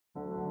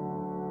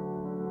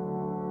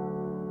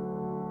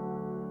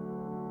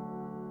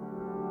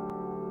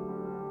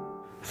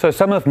So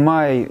some of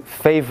my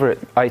favourite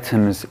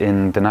items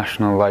in the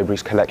National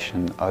Library's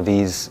collection are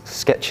these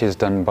sketches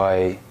done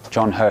by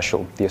John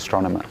Herschel, the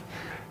astronomer.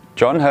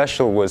 John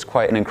Herschel was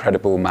quite an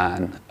incredible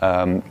man.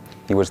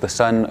 He was the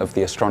son of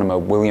the astronomer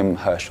William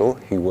Herschel,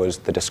 who was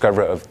the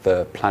discoverer of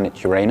the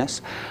planet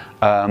Uranus.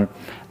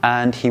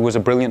 And he was a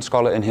brilliant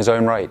scholar in his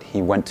own right.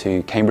 He went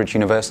to Cambridge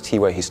University,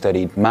 where he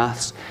studied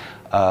maths,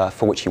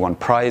 for which he won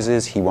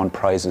prizes. He won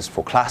prizes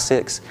for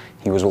classics.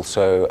 He was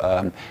also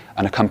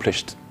an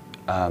accomplished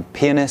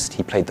pianist.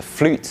 He played the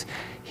flute.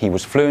 He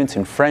was fluent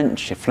in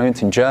French,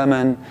 fluent in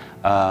German,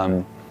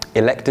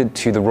 elected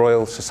to the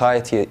Royal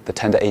Society at the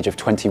tender age of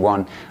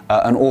 21,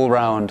 an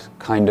all-round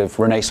kind of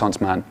Renaissance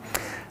man.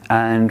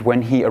 And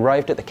when he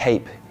arrived at the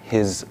Cape,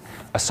 his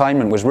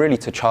assignment was really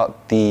to chart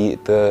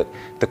the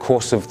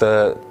course of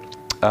the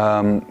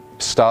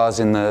stars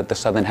in the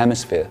Southern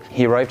Hemisphere.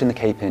 He arrived in the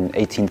Cape in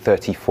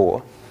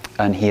 1834,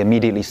 and he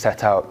immediately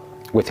set out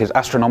with his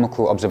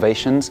astronomical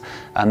observations,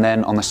 and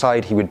then on the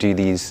side he would do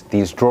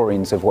these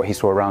drawings of what he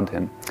saw around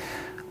him.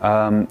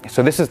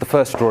 So this is the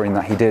first drawing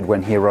that he did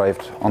when he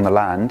arrived on the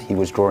land. He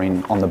was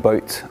drawing on the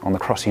boat, on the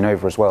crossing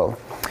over as well.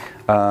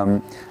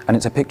 And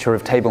it's a picture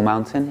of Table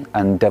Mountain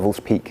and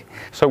Devil's Peak.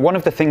 So one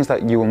of the things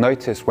that you will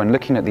notice when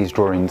looking at these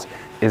drawings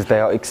is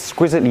they are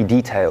exquisitely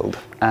detailed,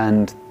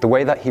 and the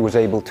way that he was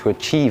able to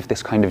achieve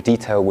this kind of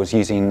detail was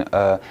using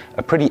a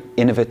pretty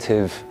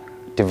innovative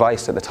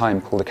device at the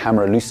time called a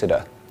camera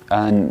lucida.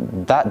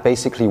 And that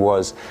basically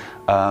was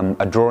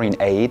a drawing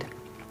aid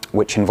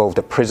which involved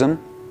a prism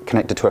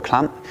connected to a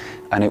clamp,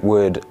 and it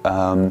would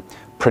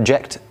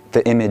project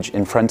the image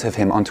in front of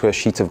him onto a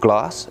sheet of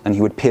glass, and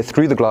he would peer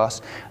through the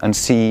glass and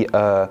see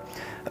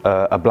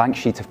a blank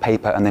sheet of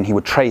paper, and then he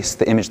would trace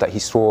the image that he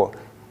saw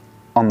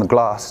on the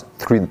glass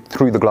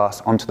through the glass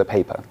onto the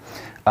paper.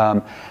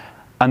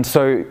 And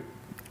so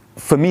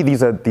for me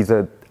these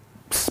are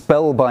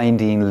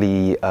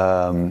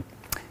spellbindingly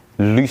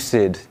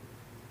lucid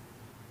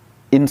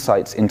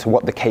insights into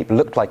what the Cape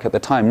looked like at the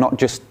time, not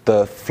just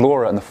the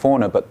flora and the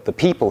fauna, but the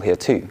people here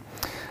too.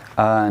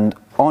 And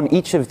on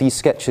each of these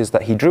sketches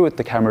that he drew with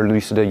the camera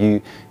lucida,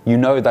 you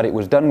know that it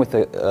was done with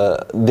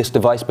this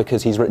device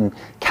because he's written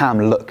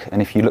 "cam look,"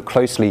 and if you look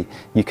closely,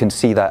 you can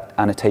see that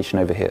annotation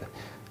over here.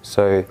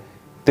 So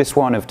this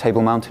one of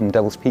Table Mountain and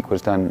Devil's Peak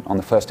was done on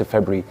the 1st of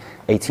February,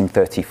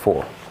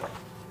 1834.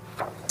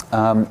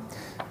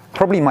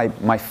 Probably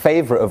my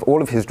favorite of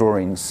all of his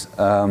drawings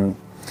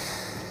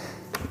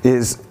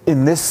is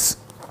in this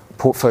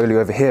portfolio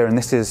over here, and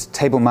this is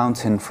Table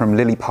Mountain from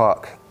Lily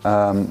Park,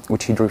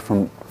 which he drew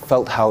from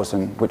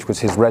Feldhausen, which was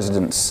his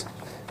residence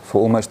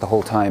for almost the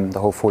whole time, the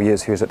whole 4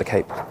 years he was at the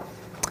Cape.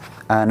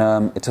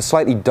 And it's a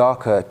slightly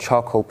darker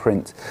charcoal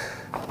print,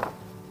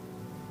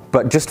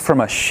 but just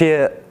from a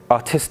sheer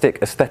artistic,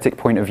 aesthetic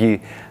point of view,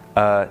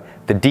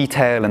 the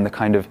detail and the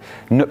kind of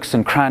nooks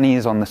and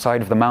crannies on the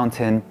side of the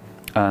mountain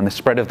and the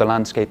spread of the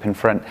landscape in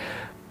front,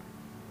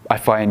 I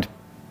find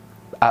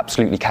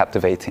absolutely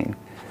captivating.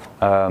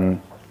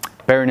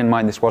 Bearing in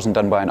mind this wasn't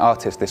done by an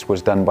artist, this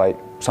was done by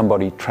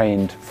somebody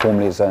trained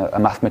formally as a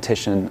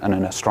mathematician and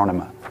an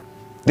astronomer.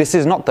 This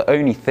is not the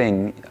only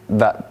thing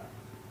that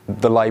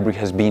the library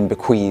has been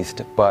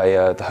bequeathed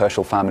by the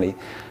Herschel family.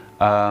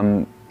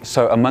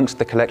 So amongst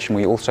the collection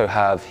we also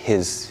have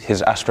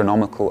his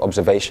astronomical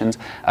observations,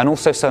 and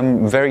also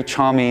some very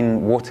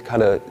charming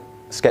watercolour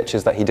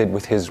sketches that he did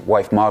with his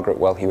wife Margaret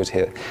while he was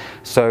here.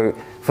 So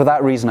for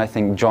that reason I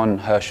think John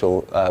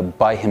Herschel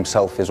by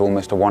himself is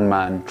almost a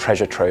one-man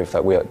treasure trove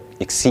that we are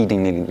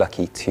exceedingly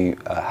lucky to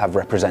have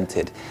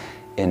represented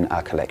in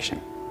our collection.